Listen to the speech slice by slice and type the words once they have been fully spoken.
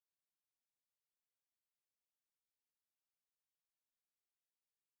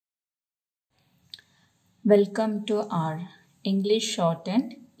Welcome to our English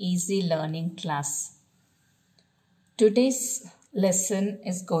Shorthand Easy Learning class. Today's lesson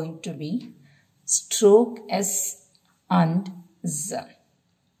is going to be stroke S and Z.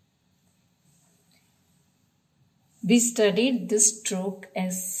 We studied this stroke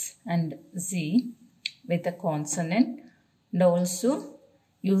S and Z with a consonant and also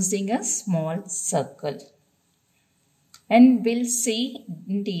using a small circle. And we'll see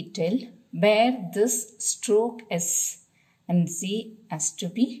in detail where this stroke S and Z has to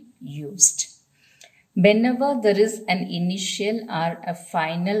be used. Whenever there is an initial or a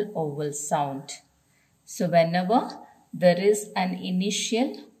final vowel sound. So whenever there is an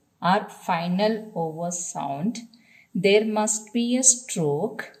initial or final vowel sound, there must be a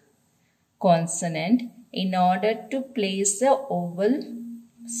stroke consonant in order to place a vowel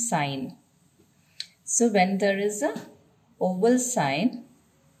sign. So when there is a vowel sign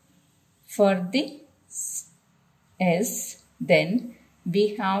for the S, then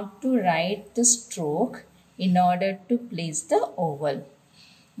we have to write the stroke in order to place the vowel.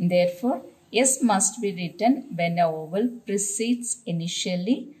 Therefore, S must be written when a vowel precedes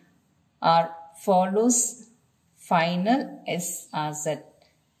initially or follows final S or Z.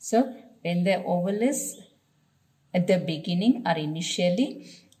 So, when the vowel is at the beginning or initially,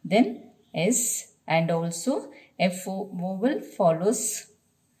 then S and also a vowel follows,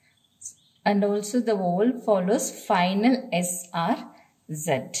 and also the vowel follows final S or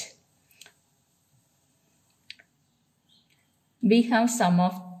Z. We have some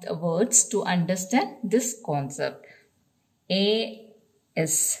of the words to understand this concept. A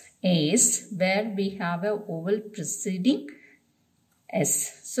is where we have a vowel preceding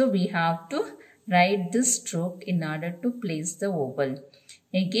S. So we have to write this stroke in order to place the vowel.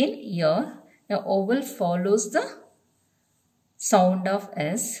 Again here the vowel follows the sound of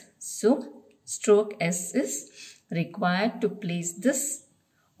S. So stroke S is required to place this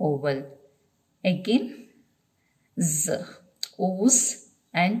vowel. Again Z, O's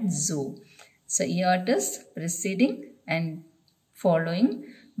and Zoo. So here it is preceding and following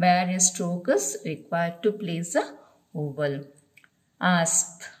where a stroke is required to place a vowel.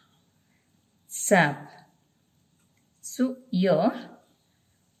 Asp, sap. So here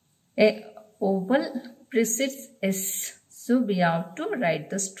a vowel precedes S. So we have to write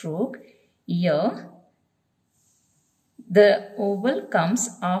the stroke. Here the vowel comes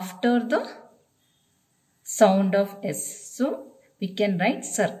after the sound of S. So we can write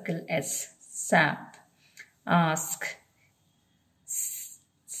circle S. Sap, ask,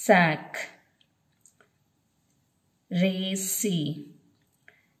 sack, racy,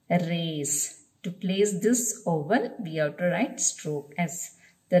 race. To place this vowel, we have to write stroke S.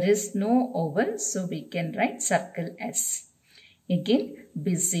 There is no vowel, so we can write circle S. Again,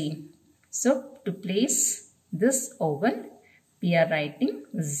 busy. So to place this vowel, we are writing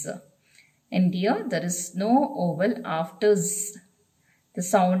Z. And here there is no vowel after Z, the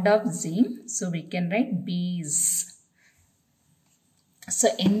sound of Z. So we can write bees. So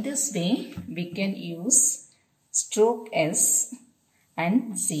in this way, we can use stroke S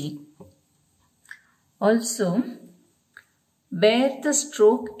and Z. Also, where the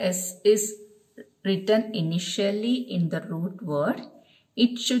stroke S is written initially in the root word,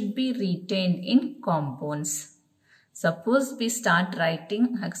 it should be retained in compounds. Suppose we start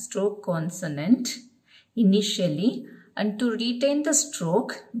writing a stroke consonant initially, and to retain the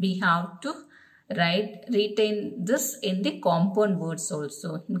stroke, we have to retain this in the compound words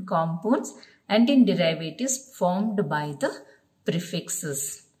also, in compounds and in derivatives formed by the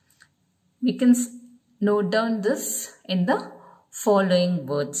prefixes. We can note down this in the following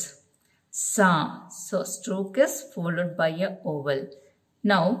words. Sa, so stroke is followed by a vowel.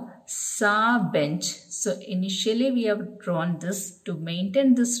 Now, sa bench. So initially we have drawn this. To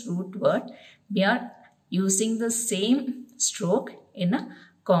maintain this root word, we are using the same stroke in a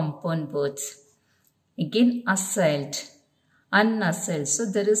compound words. Again, assailed, unassailed. So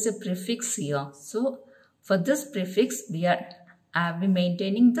there is a prefix here. So for this prefix, we are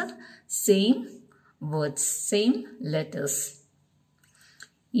maintaining the same words, same letters.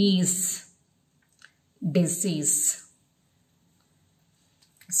 Ease, disease.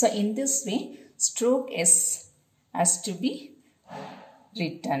 So in this way, stroke S has to be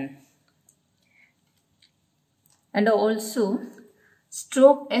written. And also,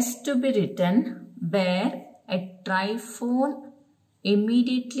 stroke S to be written where a triphone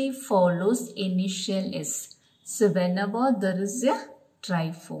immediately follows initial S. So whenever there is a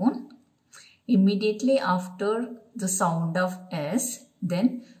triphone, immediately after the sound of S,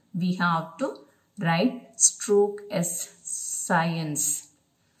 then we have to write stroke S. Science,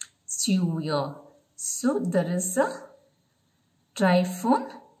 sewer, So there is a triphone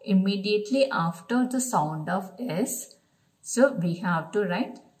immediately after the sound of S. So we have to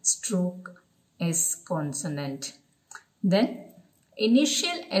write stroke S consonant. Then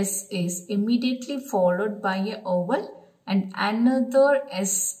initial S is immediately followed by a vowel and another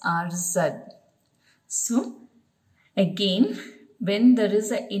S or Z. So again, when there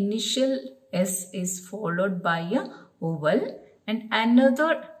is an initial S is followed by a vowel and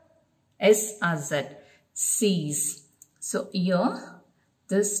another S or Z, C's. So here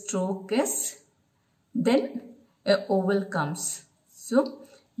this stroke is, then a vowel comes. So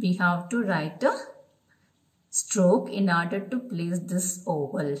we have to write a stroke in order to place this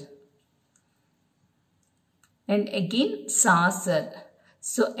vowel. And again saucer.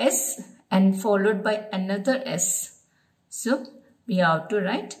 So S and followed by another S. So we have to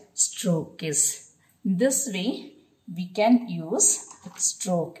write stroke S. This way we can use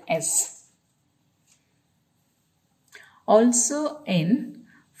stroke S. Also in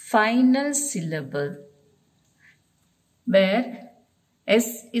final syllable, where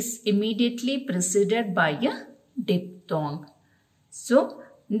S is immediately preceded by a diphthong. So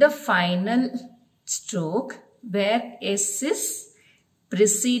the final stroke where S is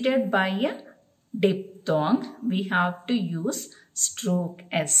preceded by a diphthong, we have to use stroke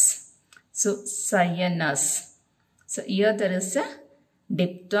S. So cyanus. So here there is a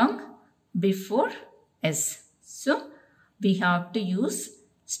diphthong before S. So we have to use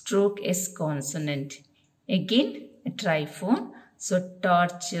stroke S consonant. Again a triphone. So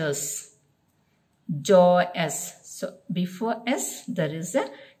torches. Joyous. So before S there is a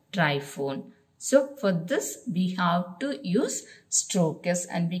triphone. So for this we have to use stroke S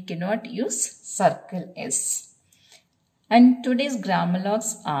and we cannot use circle S. And today's grammar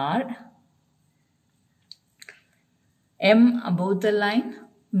laws are M above the line,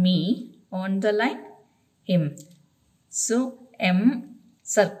 me on the line, him. So M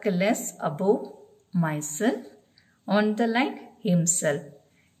circle S above myself, on the line himself.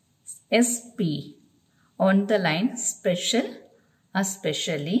 SP on the line special,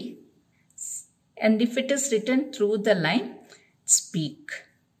 especially. And if it is written through the line, speak.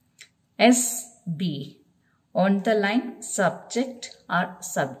 SB on the line subject or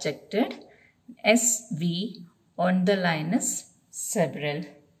subjected. SV on the line is several.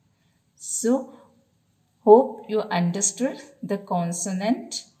 So hope you understood the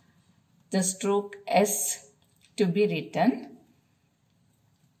consonant, the stroke S to be written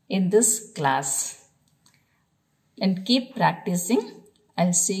in this class. And keep practicing.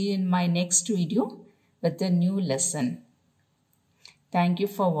 I'll see you in my next video with a new lesson. Thank you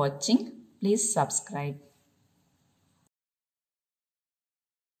for watching. Please subscribe.